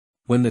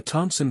When the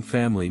Thompson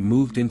family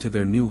moved into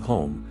their new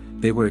home,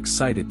 they were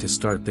excited to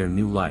start their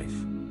new life.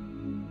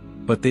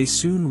 But they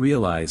soon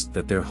realized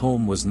that their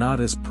home was not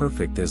as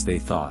perfect as they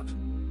thought.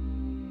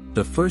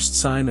 The first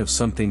sign of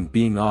something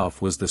being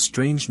off was the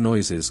strange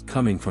noises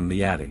coming from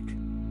the attic.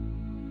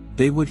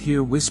 They would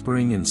hear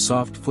whispering and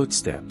soft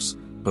footsteps,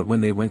 but when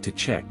they went to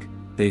check,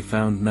 they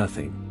found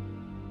nothing.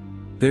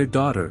 Their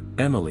daughter,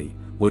 Emily,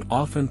 would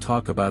often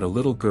talk about a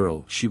little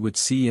girl she would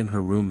see in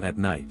her room at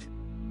night.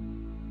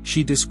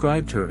 She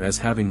described her as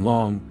having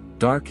long,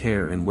 dark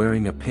hair and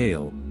wearing a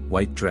pale,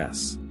 white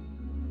dress.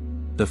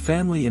 The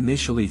family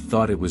initially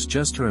thought it was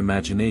just her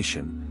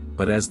imagination,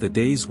 but as the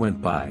days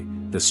went by,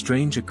 the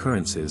strange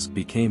occurrences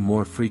became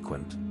more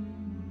frequent.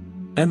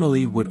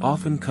 Emily would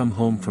often come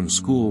home from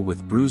school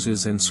with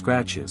bruises and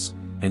scratches,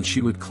 and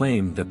she would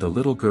claim that the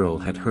little girl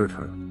had hurt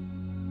her.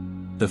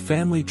 The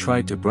family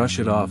tried to brush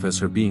it off as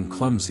her being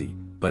clumsy,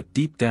 but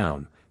deep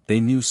down, they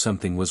knew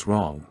something was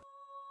wrong.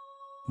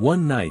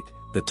 One night,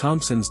 the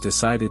Thompsons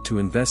decided to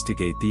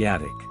investigate the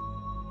attic.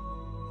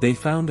 They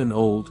found an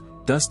old,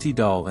 dusty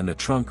doll and a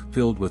trunk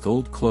filled with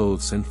old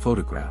clothes and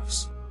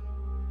photographs.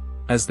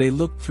 As they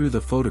looked through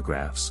the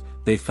photographs,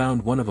 they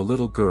found one of a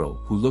little girl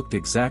who looked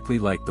exactly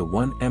like the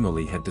one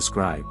Emily had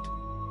described.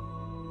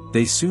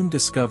 They soon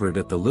discovered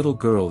that the little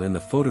girl in the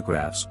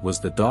photographs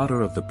was the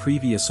daughter of the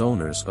previous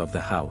owners of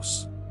the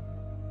house.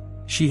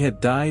 She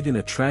had died in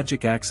a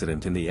tragic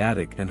accident in the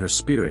attic and her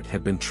spirit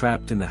had been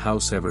trapped in the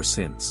house ever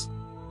since.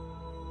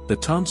 The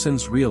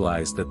Thompsons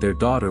realized that their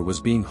daughter was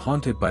being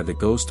haunted by the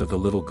ghost of the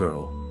little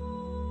girl.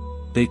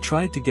 They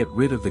tried to get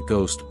rid of the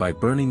ghost by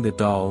burning the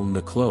doll and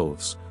the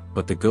clothes,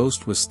 but the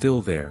ghost was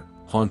still there,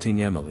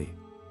 haunting Emily.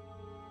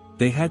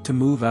 They had to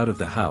move out of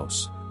the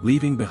house,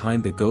 leaving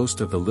behind the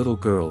ghost of the little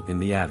girl in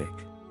the attic.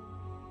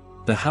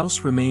 The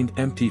house remained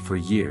empty for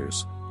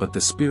years, but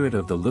the spirit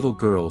of the little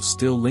girl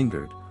still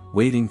lingered,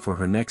 waiting for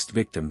her next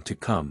victim to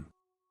come.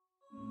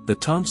 The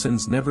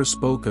Thompsons never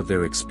spoke of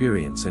their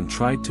experience and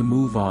tried to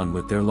move on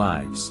with their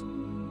lives.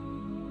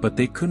 But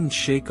they couldn't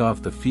shake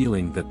off the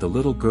feeling that the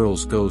little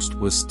girl's ghost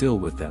was still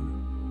with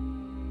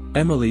them.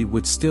 Emily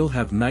would still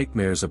have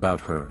nightmares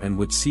about her and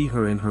would see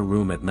her in her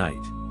room at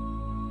night.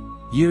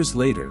 Years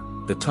later,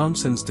 the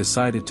Thompsons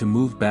decided to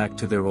move back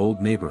to their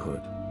old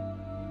neighborhood.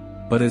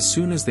 But as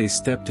soon as they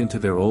stepped into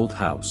their old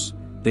house,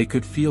 they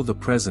could feel the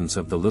presence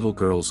of the little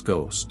girl's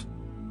ghost.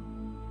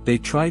 They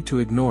tried to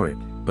ignore it,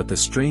 but the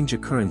strange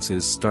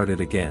occurrences started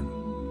again.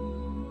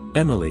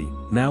 Emily,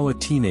 now a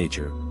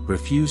teenager,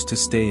 refused to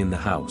stay in the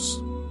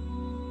house.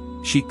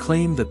 She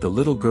claimed that the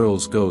little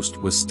girl's ghost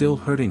was still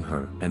hurting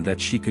her and that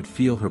she could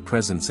feel her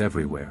presence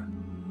everywhere.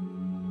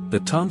 The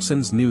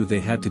Thompsons knew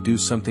they had to do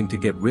something to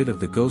get rid of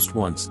the ghost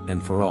once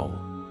and for all.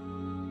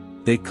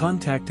 They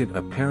contacted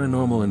a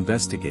paranormal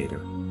investigator,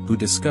 who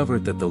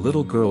discovered that the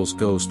little girl's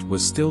ghost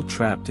was still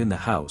trapped in the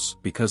house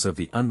because of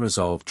the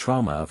unresolved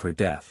trauma of her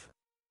death.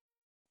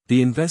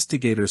 The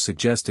investigator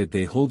suggested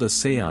they hold a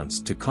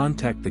séance to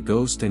contact the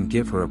ghost and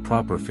give her a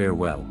proper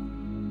farewell.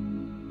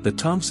 The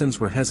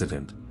Thompsons were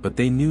hesitant, but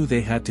they knew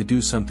they had to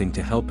do something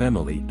to help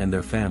Emily and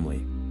their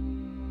family.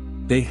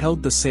 They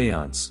held the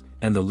séance,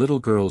 and the little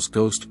girl's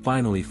ghost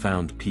finally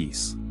found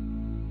peace.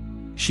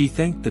 She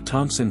thanked the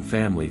Thompson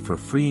family for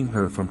freeing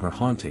her from her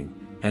haunting,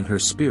 and her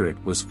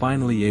spirit was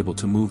finally able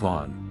to move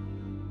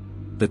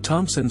on. The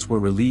Thompsons were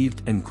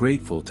relieved and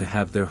grateful to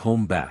have their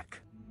home back.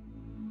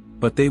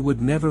 But they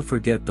would never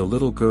forget the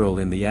little girl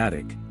in the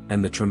attic,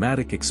 and the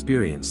traumatic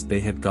experience they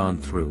had gone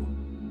through.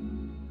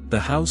 The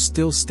house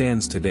still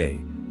stands today,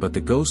 but the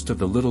ghost of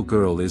the little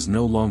girl is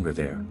no longer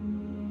there.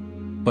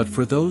 But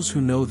for those who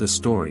know the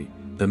story,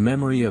 the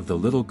memory of the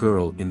little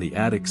girl in the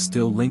attic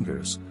still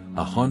lingers,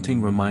 a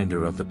haunting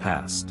reminder of the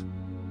past.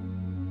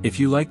 If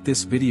you like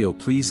this video,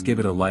 please give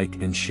it a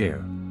like and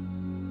share.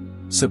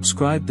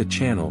 Subscribe the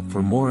channel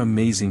for more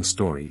amazing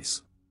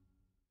stories.